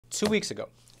2 weeks ago,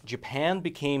 Japan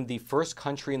became the first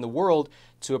country in the world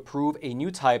to approve a new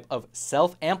type of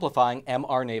self-amplifying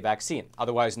mRNA vaccine,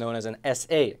 otherwise known as an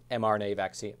sa-mRNA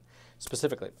vaccine.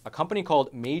 Specifically, a company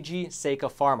called Meiji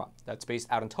Pharma that's based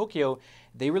out in Tokyo,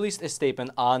 they released a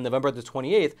statement on November the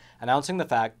 28th announcing the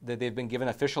fact that they've been given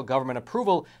official government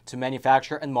approval to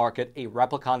manufacture and market a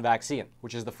replicon vaccine,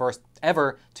 which is the first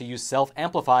ever to use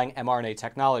self-amplifying mRNA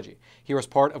technology. Here is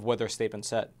part of what their statement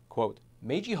said, quote,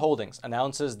 Meiji Holdings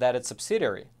announces that its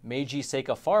subsidiary, Meiji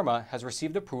Pharma, has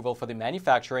received approval for the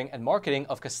manufacturing and marketing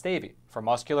of Kostaive for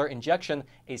muscular injection,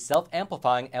 a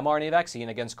self-amplifying mRNA vaccine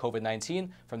against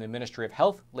COVID-19 from the Ministry of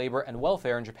Health, Labor, and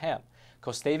Welfare in Japan.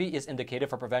 Kostaive is indicated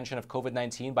for prevention of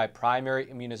COVID-19 by primary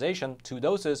immunization, 2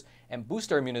 doses, and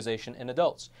booster immunization in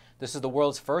adults. This is the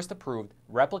world's first approved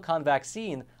replicon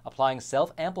vaccine applying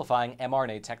self-amplifying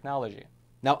mRNA technology.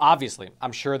 Now, obviously,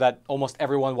 I'm sure that almost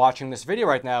everyone watching this video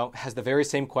right now has the very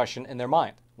same question in their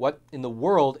mind. What in the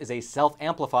world is a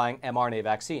self-amplifying mRNA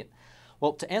vaccine?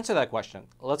 Well, to answer that question,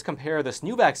 let's compare this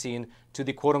new vaccine to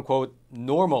the quote-unquote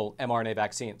normal mRNA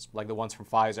vaccines, like the ones from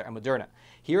Pfizer and Moderna.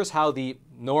 Here's how the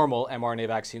normal mRNA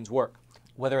vaccines work.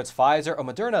 Whether it's Pfizer or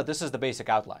Moderna, this is the basic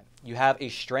outline. You have a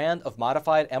strand of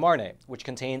modified mRNA, which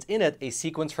contains in it a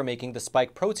sequence for making the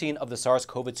spike protein of the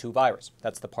SARS-CoV-2 virus.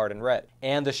 That's the part in red.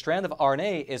 And the strand of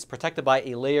RNA is protected by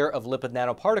a layer of lipid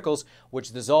nanoparticles,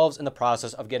 which dissolves in the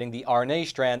process of getting the RNA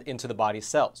strand into the body's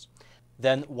cells.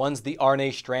 Then, once the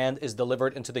RNA strand is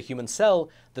delivered into the human cell,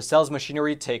 the cell's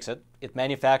machinery takes it, it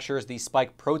manufactures the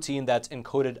spike protein that's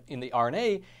encoded in the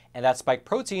RNA, and that spike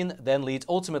protein then leads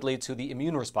ultimately to the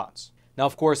immune response. Now,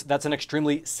 of course, that's an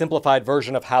extremely simplified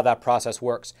version of how that process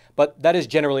works, but that is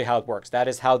generally how it works. That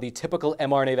is how the typical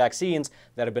mRNA vaccines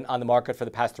that have been on the market for the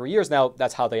past 3 years now,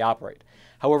 that's how they operate.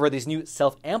 However, these new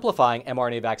self-amplifying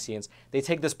mRNA vaccines, they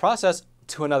take this process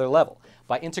to another level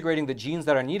by integrating the genes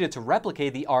that are needed to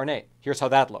replicate the RNA. Here's how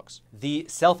that looks. The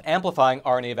self-amplifying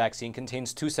RNA vaccine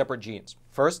contains 2 separate genes.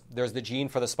 First, there's the gene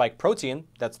for the spike protein,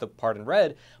 that's the part in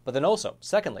red, but then also,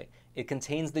 secondly, it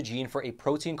contains the gene for a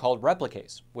protein called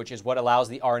replicase, which is what allows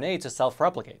the RNA to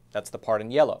self-replicate. That's the part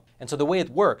in yellow. And so the way it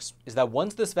works is that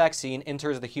once this vaccine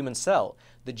enters the human cell,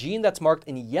 the gene that's marked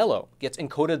in yellow gets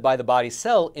encoded by the body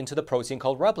cell into the protein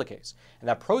called replicase. And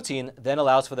that protein then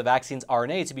allows for the vaccine's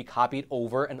RNA to be copied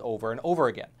over and over and over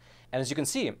again. And as you can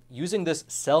see, using this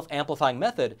self-amplifying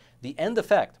method, the end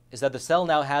effect is that the cell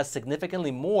now has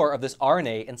significantly more of this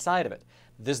RNA inside of it.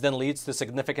 This then leads to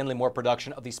significantly more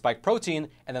production of the spike protein,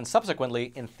 and then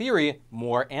subsequently, in theory,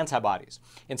 more antibodies.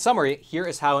 In summary, here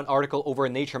is how an article over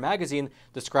in Nature magazine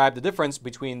described the difference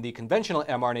between the conventional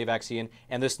mRNA vaccine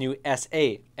and this new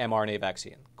sa-mRNA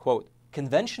vaccine. Quote,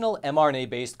 conventional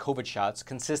mRNA-based COVID shots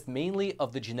consist mainly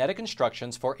of the genetic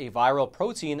instructions for a viral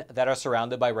protein that are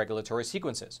surrounded by regulatory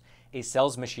sequences. A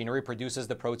cell's machinery produces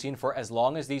the protein for as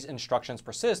long as these instructions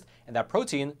persist, and that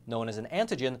protein, known as an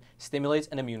antigen, stimulates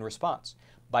an immune response.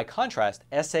 By contrast,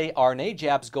 sa-RNA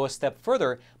jabs go a step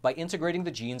further by integrating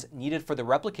the genes needed for the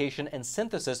replication and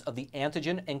synthesis of the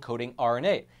antigen encoding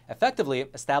RNA, effectively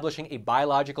establishing a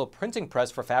biological printing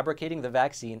press for fabricating the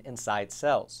vaccine inside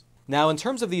cells. Now, in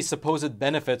terms of the supposed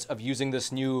benefits of using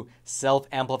this new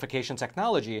self-amplification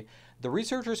technology, the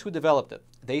researchers who developed it,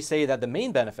 they say that the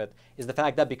main benefit is the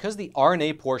fact that because the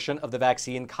RNA portion of the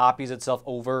vaccine copies itself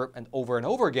over and over and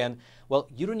over again, well,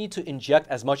 you don't need to inject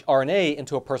as much RNA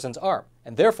into a person's arm.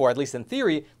 And therefore, at least in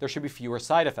theory, there should be fewer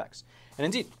side effects. And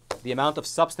indeed, the amount of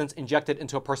substance injected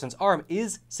into a person's arm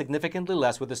is significantly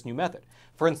less with this new method.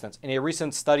 For instance, in a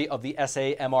recent study of the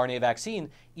sa-mRNA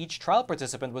vaccine, each trial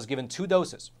participant was given 2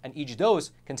 doses, and each dose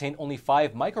contained only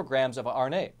 5 micrograms of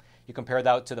RNA. You compare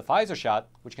that to the Pfizer shot,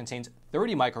 which contains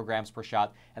 30 micrograms per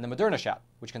shot, and the Moderna shot,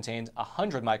 which contains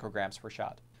 100 micrograms per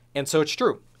shot. And so it's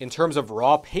true. In terms of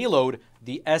raw payload,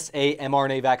 the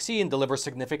sa-mRNA vaccine delivers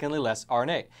significantly less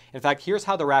RNA. In fact, here's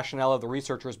how the rationale of the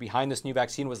researchers behind this new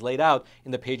vaccine was laid out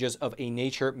in the pages of a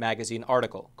Nature magazine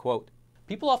article. Quote,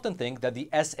 people often think that the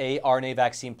sa-RNA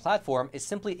vaccine platform is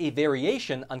simply a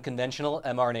variation on conventional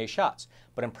mRNA shots,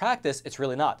 but in practice, it's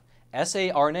really not.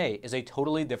 sa-RNA is a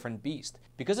totally different beast.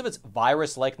 Because of its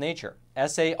virus-like nature,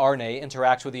 sa-RNA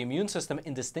interacts with the immune system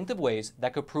in distinctive ways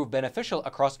that could prove beneficial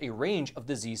across a range of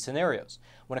disease scenarios.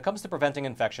 When it comes to preventing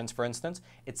infections, for instance,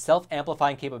 its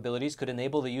self-amplifying capabilities could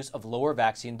enable the use of lower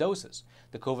vaccine doses.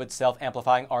 The COVID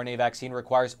self-amplifying RNA vaccine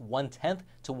requires 1/10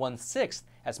 to 1/6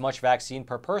 as much vaccine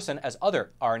per person as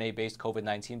other RNA-based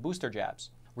COVID-19 booster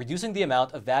jabs. reducing the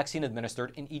amount of vaccine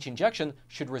administered in each injection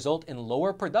should result in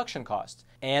lower production costs.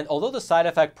 And although the side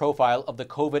effect profile of the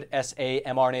COVID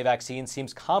sa-mRNA vaccine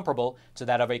seems comparable to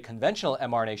that of a conventional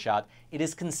mRNA shot, it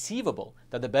is conceivable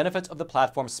that the benefits of the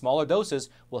platform's smaller doses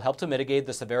will help to mitigate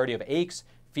the severity of aches,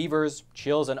 fevers,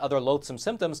 chills, and other loathsome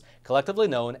symptoms collectively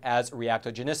known as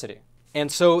reactogenicity. And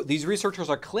so these researchers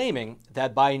are claiming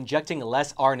that by injecting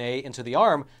less RNA into the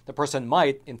arm, the person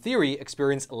might, in theory,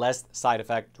 experience less side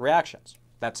effect reactions.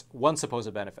 That's one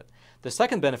supposed benefit. The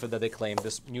second benefit that they claim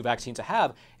this new vaccine to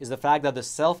have is the fact that the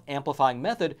self-amplifying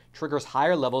method triggers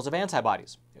higher levels of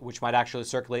antibodies, which might actually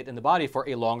circulate in the body for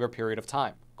a longer period of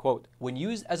time. Quote, when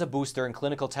used as a booster in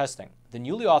clinical testing, the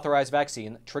newly authorized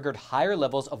vaccine triggered higher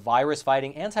levels of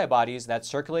virus-fighting antibodies that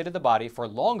circulated the body for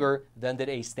longer than did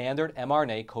a standard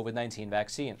mRNA COVID-19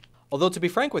 vaccine. Although, to be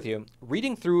frank with you,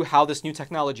 reading through how this new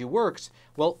technology works,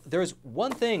 well, there's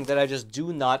one thing that I just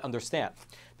do not understand.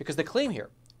 Because the claim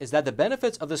here is that the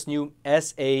benefits of this new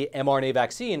sa-mRNA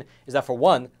vaccine is that, for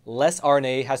one, less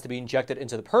RNA has to be injected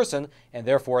into the person, and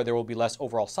therefore there will be less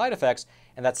overall side effects,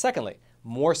 and that, secondly,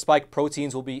 more spike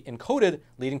proteins will be encoded,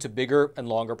 leading to bigger and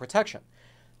longer protection.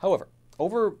 However,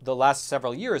 over the last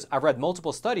several years, I've read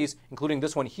multiple studies, including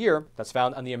this one here that's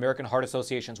found on the American Heart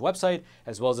Association's website,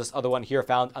 as well as this other one here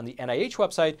found on the NIH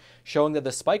website, showing that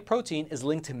the spike protein is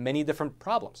linked to many different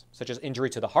problems, such as injury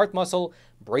to the heart muscle,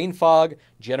 brain fog,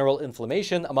 general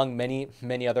inflammation, among many,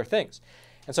 many other things.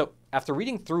 And so, after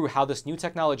reading through how this new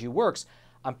technology works,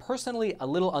 I'm personally a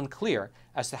little unclear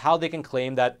as to how they can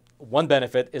claim that one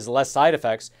benefit is less side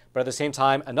effects, but at the same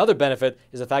time, another benefit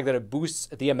is the fact that it boosts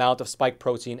the amount of spike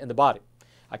protein in the body.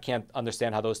 I can't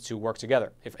understand how those two work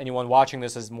together. If anyone watching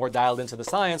this is more dialed into the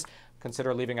science,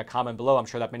 consider leaving a comment below. I'm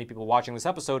sure that many people watching this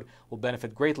episode will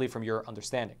benefit greatly from your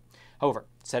understanding. However,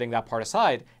 setting that part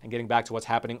aside and getting back to what's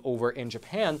happening over in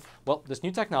Japan, well, this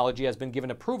new technology has been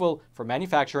given approval for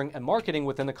manufacturing and marketing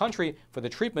within the country for the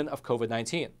treatment of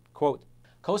COVID-19. Quote,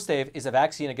 Kostaive is a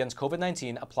vaccine against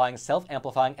COVID-19 applying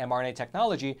self-amplifying mRNA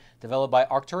technology developed by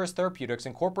Arcturus Therapeutics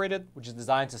Incorporated, which is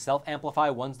designed to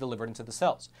self-amplify once delivered into the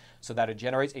cells, so that it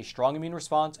generates a strong immune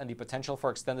response and the potential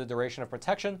for extended duration of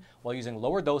protection while using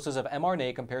lower doses of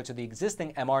mRNA compared to the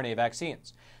existing mRNA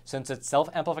vaccines. Since its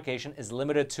self-amplification is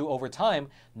limited to over time,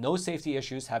 no safety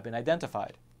issues have been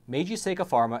identified. Meiji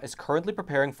Pharma is currently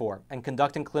preparing for and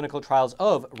conducting clinical trials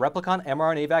of replicon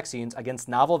mRNA vaccines against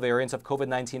novel variants of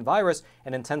COVID-19 virus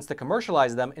and intends to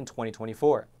commercialize them in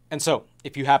 2024. And so,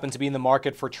 if you happen to be in the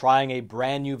market for trying a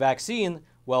brand new vaccine,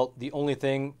 well, the only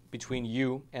thing between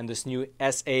you and this new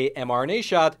sa-mRNA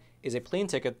shot is a plane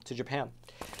ticket to Japan.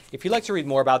 If you'd like to read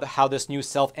more about how this new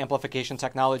self-amplification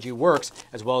technology works,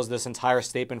 as well as this entire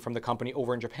statement from the company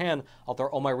over in Japan, I'll throw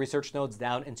all my research notes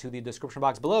down into the description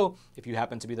box below if you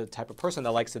happen to be the type of person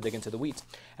that likes to dig into the weeds.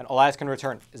 And all I ask in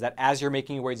return is that as you're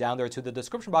making your way down there to the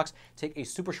description box, take a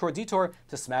super short detour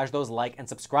to smash those like and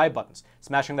subscribe buttons.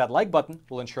 Smashing that like button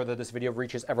will ensure that this video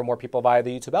reaches ever more people via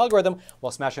the YouTube algorithm,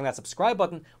 while smashing that subscribe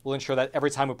button will ensure that every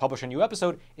time we publish a new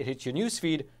episode, it hits your news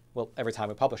feed, well, every time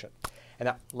we publish it. And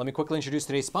now, let me quickly introduce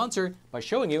today's sponsor by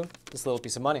showing you this little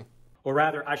piece of money. Or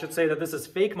rather, I should say that this is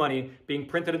fake money being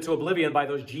printed into oblivion by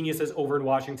those geniuses over in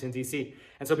Washington, D.C.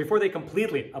 And so before they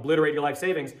completely obliterate your life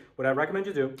savings, what I recommend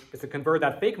you do is to convert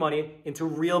that fake money into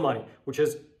real money, which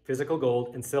is physical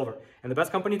gold and silver. And the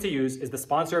best company to use is the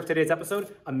sponsor of today's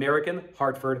episode, American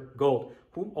Hartford Gold,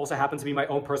 who also happens to be my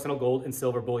own personal gold and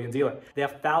silver bullion dealer. They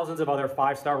have thousands of other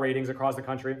 5-star ratings across the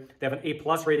country. They have an A+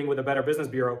 rating with the Better Business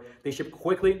Bureau. They ship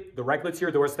quickly, directly to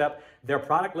your doorstep. Their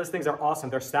product listings are awesome.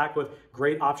 They're stacked with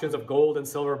great options of gold and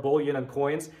silver bullion and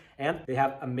coins, and they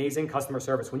have amazing customer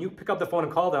service. When you pick up the phone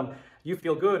and call them, you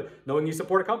feel good knowing you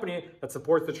support a company that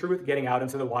supports the truth getting out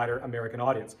into the wider American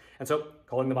audience. And so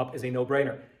calling them up is a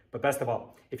no-brainer. But best of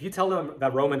all, if you tell them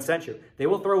that Roman sent you, they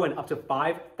will throw in up to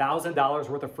 $5,000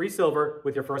 worth of free silver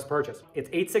with your first purchase. It's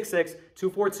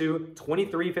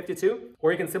 866-242-2352,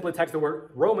 or you can simply text the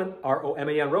word Roman,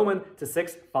 R-O-M-A-N, Roman, to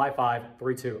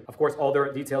 65532. Of course, all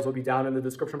their details will be down in the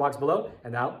description box below.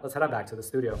 And now, let's head on back to the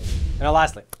studio. And now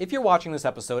lastly, if you're watching this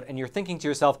episode and you're thinking to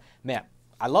yourself, man,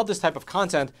 I love this type of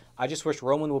content, I just wish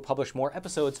Roman would publish more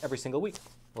episodes every single week.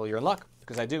 Well, you're in luck,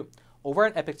 because I do. Over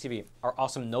at Epoch TV, our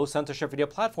awesome no-censorship video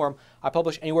platform, I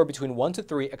publish anywhere between 1 to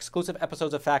 3 exclusive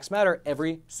episodes of Facts Matter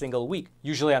every single week,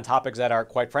 usually on topics that are,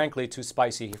 quite frankly, too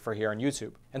spicy for here on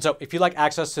YouTube. And so, if you'd like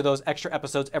access to those extra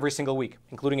episodes every single week,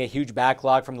 including a huge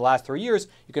backlog from the last 3 years,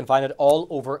 you can find it all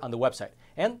over on the website.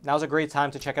 And now's a great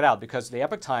time to check it out because the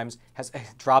Epoch Times has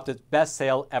dropped its best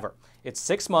sale ever. It's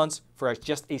 6 months for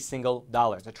just a single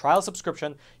dollar. It's a trial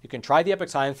subscription. You can try the Epoch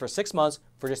Times for 6 months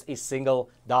for just a single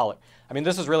dollar. I mean,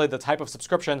 this is really the type of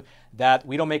subscription that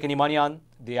we don't make any money on.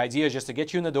 The idea is just to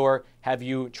get you in the door, have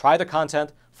you try the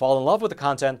content, fall in love with the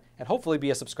content, and hopefully be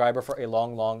a subscriber for a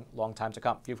long, long, long time to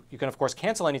come. You can, of course,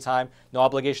 cancel anytime, no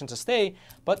obligation to stay,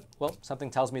 but, well, something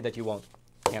tells me that you won't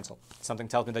cancel. Something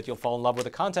tells me that you'll fall in love with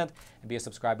the content and be a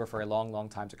subscriber for a long, long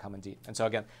time to come indeed. And so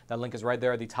again, that link is right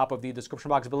there at the top of the description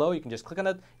box below. You can just click on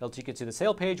it. It'll take you to the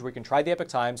sale page where you can try the Epoch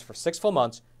Times for 6 full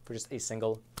months for just a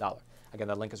single dollar. Again,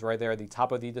 that link is right there at the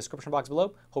top of the description box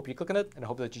below. Hope you click on it, and I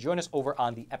hope that you join us over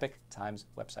on the Epoch Times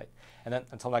website. And then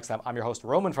until next time, I'm your host,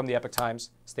 Roman from the Epoch Times.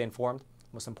 Stay informed.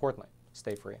 Most importantly,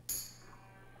 stay free.